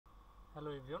Hello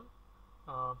everyone.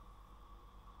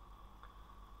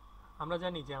 আমরা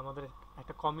জানি যে আমাদের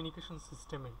একটা কমিউনিকেশন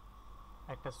সিস্টেমে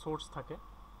একটা সোর্স থাকে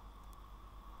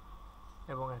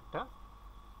এবং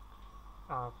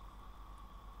আহ,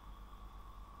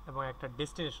 একটা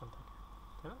ডেস্টিনেশন থাকে,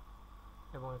 তাই না?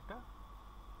 এবং একটা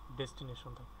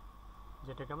ডেস্টিনেশন থাকে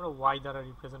যেটাকে আমরা ওয়াই দ্বারা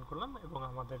রিপ্রেজেন্ট করলাম এবং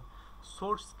আমাদের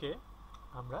সোর্সকে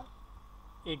আমরা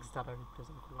এক্স দ্বারা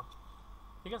রিপ্রেজেন্ট করলাম।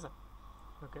 ঠিক আছে,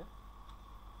 ওকে।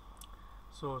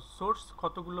 সো সোর্স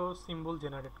কতগুলো সিম্বল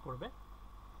জেনারেট করবে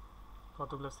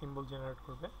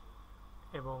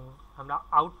এবং আমরা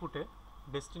আউটপুটে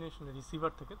ডেস্টিনেশনে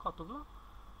রিসিভার থেকে কতগুলো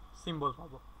সিম্বল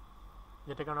পাবো,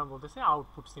 যেটাকে আমরা বলতেছি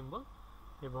আউটপুট সিম্বল।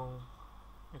 এবং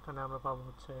এখানে আমরা পাবো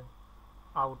হচ্ছে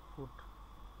আউটপুট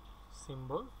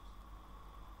সিম্বল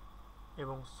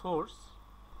এবং সোর্স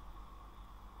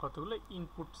কতগুলো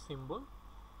ইনপুট সিম্বল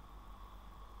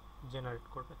জেনারেট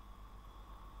করবে।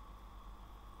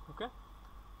 ওকে,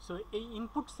 সো এই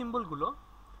ইনপুট সিম্বলগুলো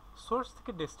সোর্স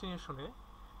থেকে ডেস্টিনেশনে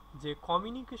যে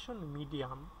কমিউনিকেশন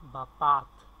মিডিয়াম বা পাথ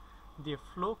দিয়ে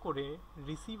ফ্লো করে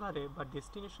রিসিভারে বা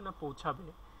ডেস্টিনেশনে পৌঁছাবে,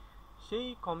 সেই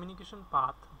কমিউনিকেশন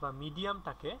পাথ বা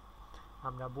মিডিয়ামটাকে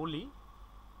আমরা বলি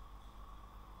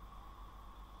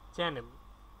চ্যানেল,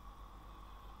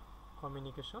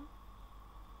 কমিউনিকেশন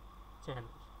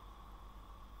চ্যানেল।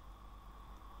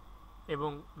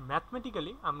 এবং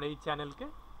ম্যাথমেটিক্যালি আমরা এই চ্যানেলকে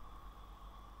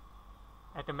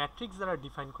একটা ম্যাট্রিক্স দ্বারা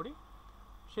ডিফাইন করি,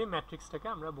 সেই ম্যাট্রিক্সটাকে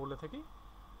আমরা বলে থাকি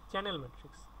চ্যানেল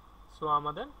ম্যাট্রিক্স। সো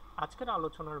আমাদের আজকের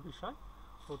আলোচনার বিষয়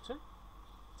হচ্ছে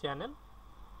চ্যানেল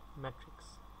ম্যাট্রিক্স।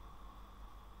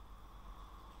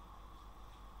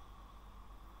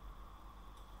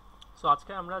 সো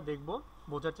আজকে আমরা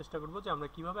বোঝার চেষ্টা করব যে আমরা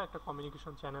কিভাবে একটা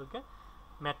কমিউনিকেশন চ্যানেলকে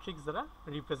ম্যাট্রিক্স দ্বারা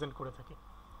রিপ্রেজেন্ট করে থাকি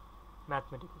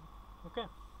ম্যাথমেটিক্যালি। ওকে,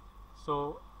 সো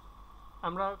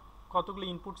আমরা কতগুলো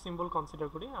ইনপুট সিম্বল কনসিডার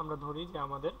করি। আমরা ধরি যে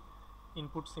আমাদের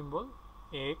input symbol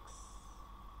x,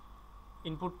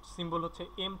 input symbol হচ্ছে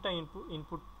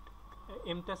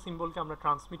এমটা সিম্বলকে আমরা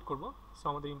ট্রান্সমিট করব। সো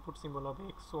আমাদের ইনপুট সিম্বল হবে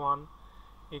x1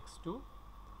 x2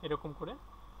 এরকম করে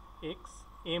এক্স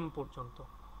এম পর্যন্ত,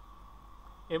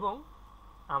 এবং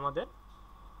আমাদের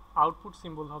আউটপুট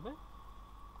সিম্বল হবে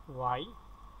y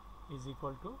is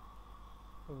equal to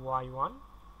y1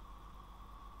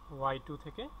 y2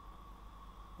 থেকে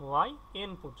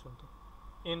yn পর্যন্ত,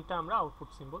 এনটা আমরা আউটপুট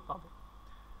সিম্বল পাবো।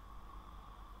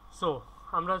 সো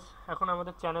আমরা এখন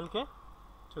আমাদের চ্যানেলকে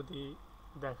যদি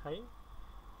দেখাই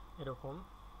এরকম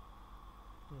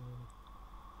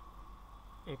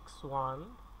x1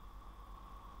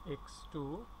 x2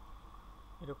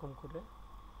 এরকম করে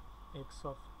x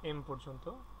অফ m পর্যন্ত,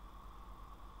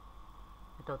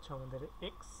 এটা হচ্ছে আমাদের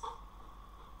x,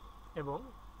 এবং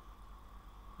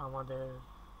আমাদের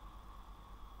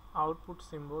আউটপুট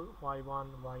সিম্বল y1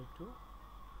 y2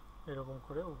 এরকম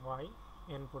করে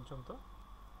yn পর্যন্ত,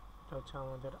 এটা হচ্ছে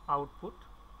আমাদের আউটপুট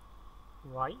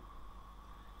y।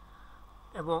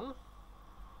 এবং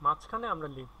মাঝখানে আমরা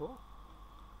লিখব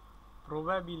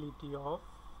probability of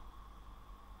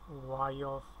y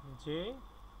of j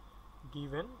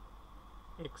given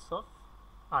x of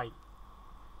i।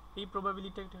 এই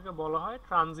প্রবাবিলিটিটাকে বলা হয়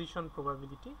ট্রানজিশন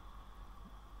প্রবাবিলিটি।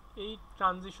 এই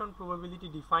ট্রানজিশন প্রবাবিলিটি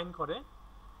ডিফাইন করে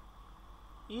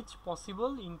each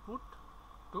possible input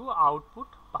two output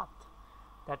path.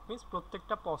 That means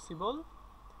প্রত্যেকটা পসিবল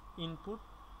ইনপুট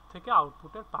থেকে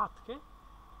আউটপুটের পাথকে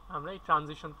আমরা এই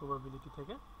ট্রানজিশন প্রবাবিলিটি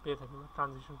থেকে পেয়ে থাকি, বা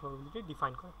ট্রানজিশন প্রবাবিলিটি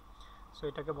ডিফাইন করে। সো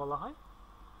এটাকে বলা হয়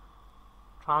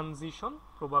transition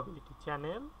probability,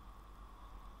 channel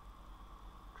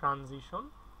transition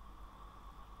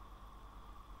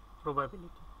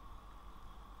probability.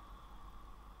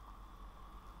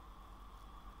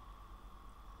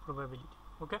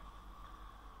 ওকে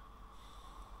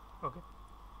ওকে,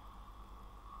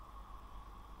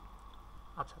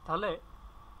 আচ্ছা, তাহলে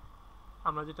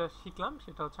আমরা যেটা শিখলাম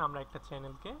সেটা হচ্ছে আমরা একটা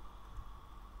চ্যানেলকে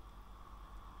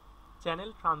চ্যানেল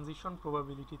ট্রানজিশন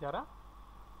প্রবাবিলিটি দ্বারা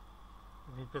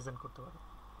রিপ্রেজেন্ট করতে পারি।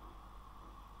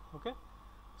 ওকে,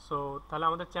 সো তাহলে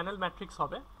আমাদের চ্যানেল ম্যাট্রিক্স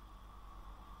হবে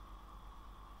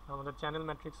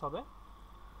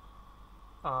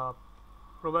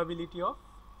probability of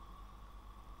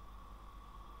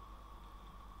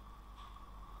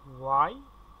y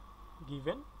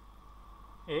given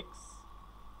x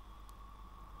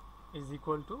is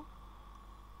equal to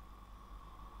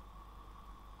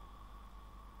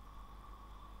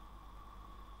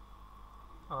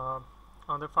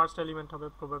আমাদের ফার্স্ট এলিমেন্ট হবে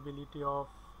probability of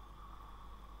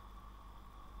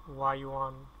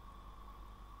y1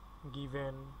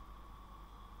 given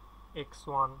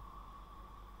x1,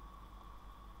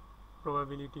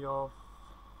 probability of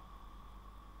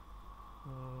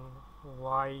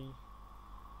y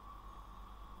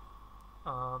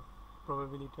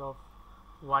probability of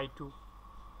y2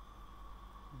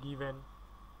 given,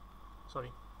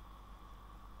 sorry,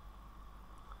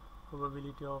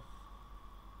 probability of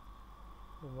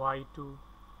y2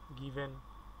 given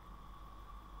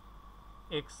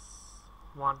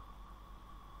x1,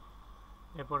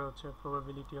 এরপরে হচ্ছে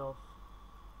probability of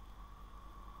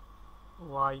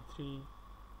y3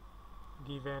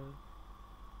 given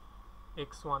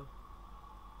x1,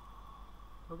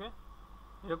 ওকে,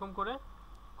 এরকম করে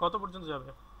কত পর্যন্ত যাবে?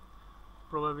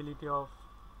 probability of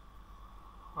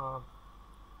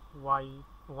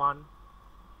y1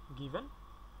 given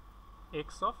x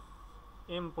of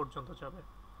m পর্যন্ত যাবে,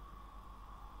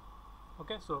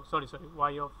 ওকে। So sorry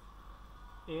y of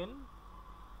n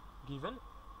given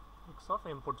x of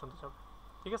m পর্যন্ত যাবে,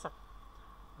 ঠিক আছে।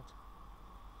 আচ্ছা,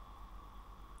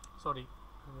 সরি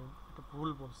আমি একটা ভুল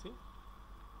বলছি,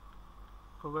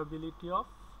 probability of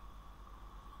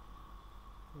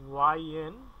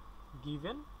yn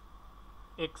given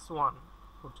x1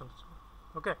 পর্যন্ত যাবে,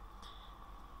 ওকে।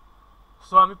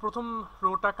 সো আমি প্রথম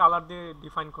রোটা কালার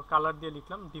দিয়ে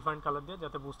লিখলাম, ডিফারেন্ট কালার দিয়ে,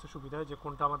 যাতে বুঝতে সুবিধা হয় যে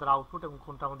কোনটা আমাদের আউটপুট এবং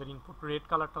কোনটা আমাদের ইনপুট। রেড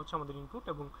কালারটা হচ্ছে আমাদের ইনপুট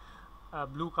এবং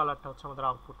ব্লু কালারটা হচ্ছে আমাদের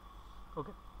আউটপুট,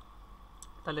 ওকে।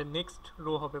 তাহলে নেক্সট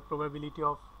রো হবে probability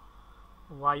of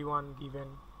y1 given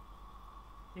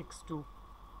x2,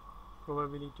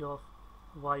 probability of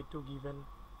y2 given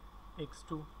x2,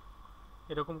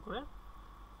 এরকম করে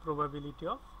probability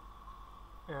of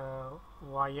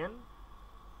yn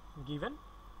given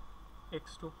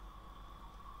x2।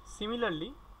 Similarly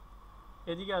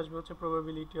এদিকে আসবে হচ্ছে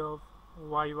probability of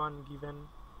y1 given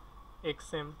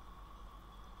xm,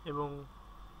 এবং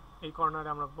এই কর্নারে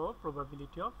আমরা পাবো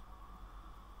probability of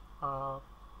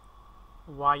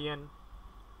yn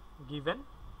given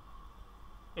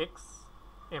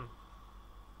xm।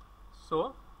 So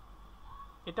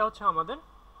এটা হচ্ছে আমাদের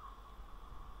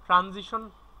ট্রানজিশন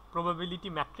প্রবাবিলিটি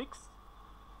ম্যাট্রিক্স,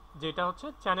 যেটা হচ্ছে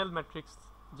চ্যানেল ম্যাট্রিক্স,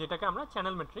 যেটাকে আমরা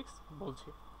চ্যানেল ম্যাট্রিক্স বলছি,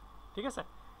 ঠিক আছে।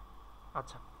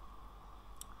 আচ্ছা,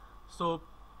 সো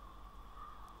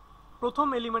প্রথম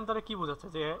এলিমেন্ট দ্বারা কি বোঝাচ্ছে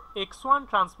যে x1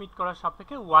 ট্রান্সমিট করার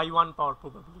সাপেক্ষে y1 পাওয়ার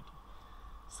প্রবাবিলিটি।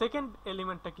 সেকেন্ড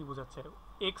এলিমেন্টটা কি বোঝাচ্ছে?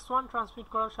 x1 ট্রান্সমিট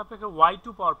করার সাপেক্ষে y2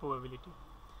 পাওয়ার প্রবাবিলিটি।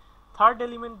 থার্ড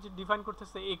এলিমেন্ট ডিফাইন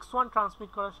করতেছে x1 ট্রান্সমিট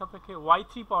করার সাপেক্ষে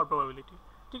y3 পাওয়ার প্রবাবিলিটি,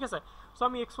 ঠিক আছে। সো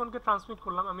আমি x1 কে ট্রান্সমিট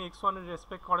করলাম, আমি x1 এর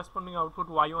রেসপেক্ট করেসপন্ডিং আউটপুট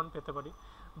y1 পেতে পারি,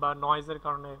 বা নয়েজের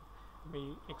কারণে আমি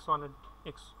x1 এর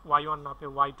y1 না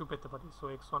পেয়ে y2 পেতে পারি। সো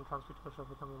x1 ট্রান্সমিট করার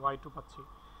সাপেক্ষে আমি y2 পাচ্ছি,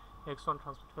 x1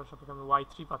 ট্রান্সমিট করার সাপেক্ষে আমি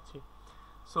y3 পাচ্ছি।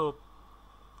 সো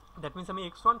দ্যাট মিনস আমি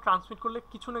x1 ট্রান্সমিট করলে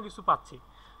কিছু না কিছু পাচ্ছি।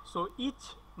 সো ইচ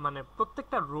মানে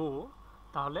প্রত্যেকটা রো,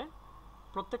 তাহলে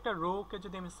প্রত্যেকটা রোকে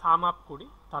যদি আমি সাম আপ করি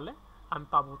তাহলে আমি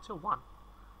পাবো হচ্ছে 1,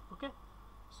 ওকে।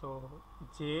 So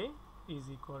J is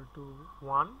equal to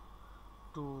 1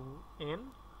 to n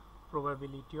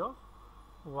probability of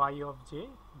y of j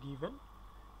given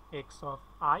x of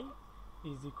I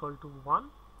is equal to 1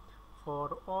 for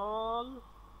all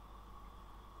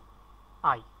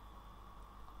I,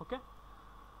 okay.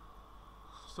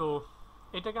 So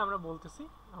এটাকে আমরা বলতেছি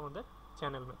আমাদের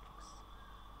চ্যানেল ম্যাট্রিক্স।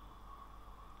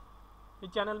 এই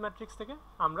চ্যানেল ম্যাট্রিক্স থেকে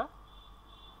আমরা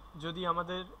যদি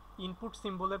আমাদের ইনপুট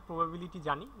সিম্বলের প্রবাবিলিটি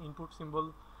জানি, ইনপুট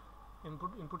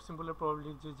সিম্বলের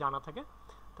প্রবাবিলিটি যদি জানা থাকে,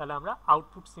 তাহলে আমরা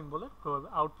আউটপুট সিম্বলের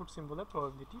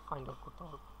প্রবাবিলিটি ফাইন্ড আউট করতে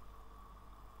পারবো,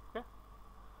 ওকে।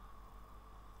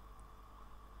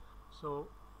 সো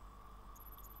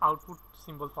আউটপুট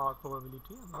সিম্বল পাওয়ার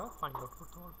প্রবাবিলিটি আমরা ফাইন্ড আউট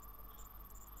করতে পারবো।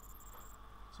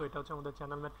 সো এটা হচ্ছে আমাদের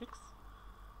চ্যানেল ম্যাট্রিক্স।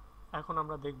 এখন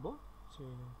আমরা দেখব যে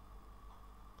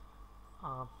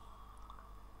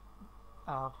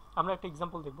আমরা একটা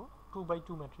এক্সাম্পল দেখব 2x2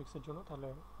 ম্যাট্রিক্সের জন্য, তাহলে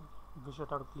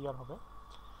বিষয়টা আরো ক্লিয়ার হবে।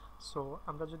 সো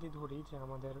আমরা যদি ধরি যে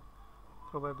আমাদের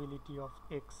probability of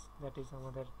x, that is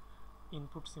আমাদের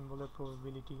input সিম্বলের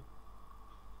probability,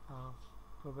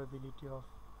 probability of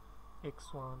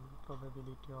x1,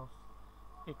 probability of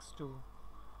x2,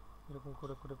 এরকম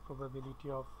করে করে probability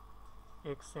of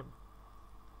xm।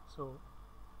 সো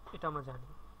এটা আমরা জানি,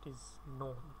 it is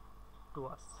known to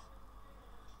us।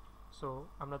 So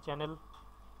আমরা চ্যানেল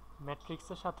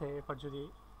ম্যাট্রিক্সের সাথে এবার যদি,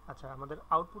 আচ্ছা, আমাদের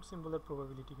আউটপুট সিম্বলের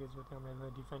প্রবাবিলিটিকে যদি আমরা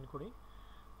এভাবে ডিফাইন করি,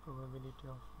 probability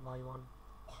of y1,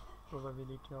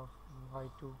 probability of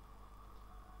y2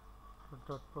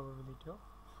 dot probability of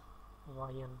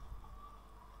yn,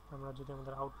 আমরা যদি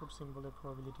আমাদের আউটপুট সিম্বলের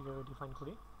প্রবাবিলিটিকে ডিফাইন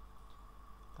করি,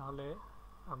 তাহলে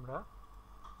আমরা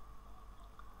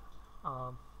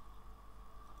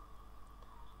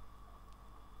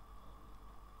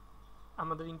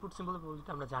আমাদের ইনপুট সিম্বলের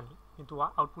প্রবাবিলিটি আমরা জানি, কিন্তু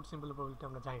আউটপুট সিম্বলের প্রবাবিলিটি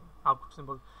আমরা জানি না, আউটপুট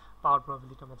সিম্বল পাওয়ার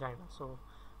প্রবাবিলিটি আমরা জানি না। সো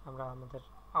আমরা আমাদের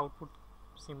output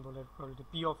সিম্বলের probability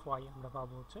P of Y আমরা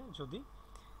পাবো হচ্ছে যদি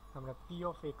আমরা পি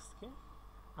অফ এক্সকে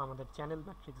আমাদের চ্যানেল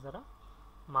ম্যাট্রিক্স দ্বারা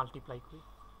মাল্টিপ্লাই করি,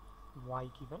 ওয়াই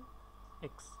গিভেন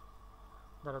এক্স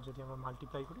দ্বারা যদি আমরা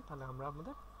মাল্টিপ্লাই করি তাহলে আমরা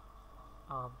আমাদের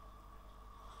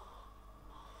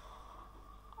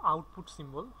output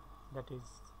symbol, that is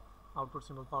output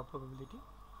symbol power probability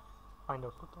find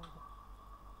out করতে হবে।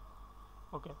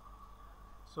 ওকে,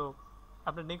 সো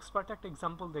আমরা নেক্সট পার্টে একটা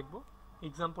এক্সাম্পল দেখব।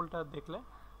 এক্সাম্পলটা দেখলে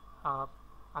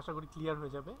আশা করি ক্লিয়ার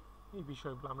হয়ে যাবে এই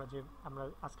বিষয়গুলো। আমরা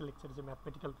আজকের লেকচারে যে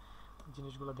ম্যাথমেটিক্যাল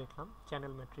জিনিসগুলো দেখলাম,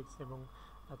 চ্যানেল ম্যাট্রিক্স এবং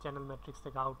চ্যানেল ম্যাট্রিক্স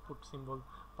থেকে আউটপুট সিম্বল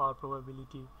পাওয়ার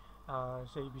প্রবাবিলিটি,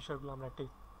 সেই বিষয়গুলো আমরা একটা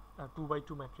 2x2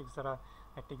 ম্যাট্রিক্স দ্বারা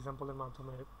একটা এক্সাম্পলের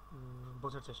মাধ্যমে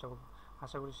বোঝার চেষ্টা করব।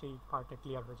 আশা করি সেই পার্টটা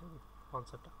ক্লিয়ার হয়ে যাবে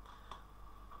কনসেপ্টটা।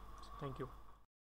 Thank you.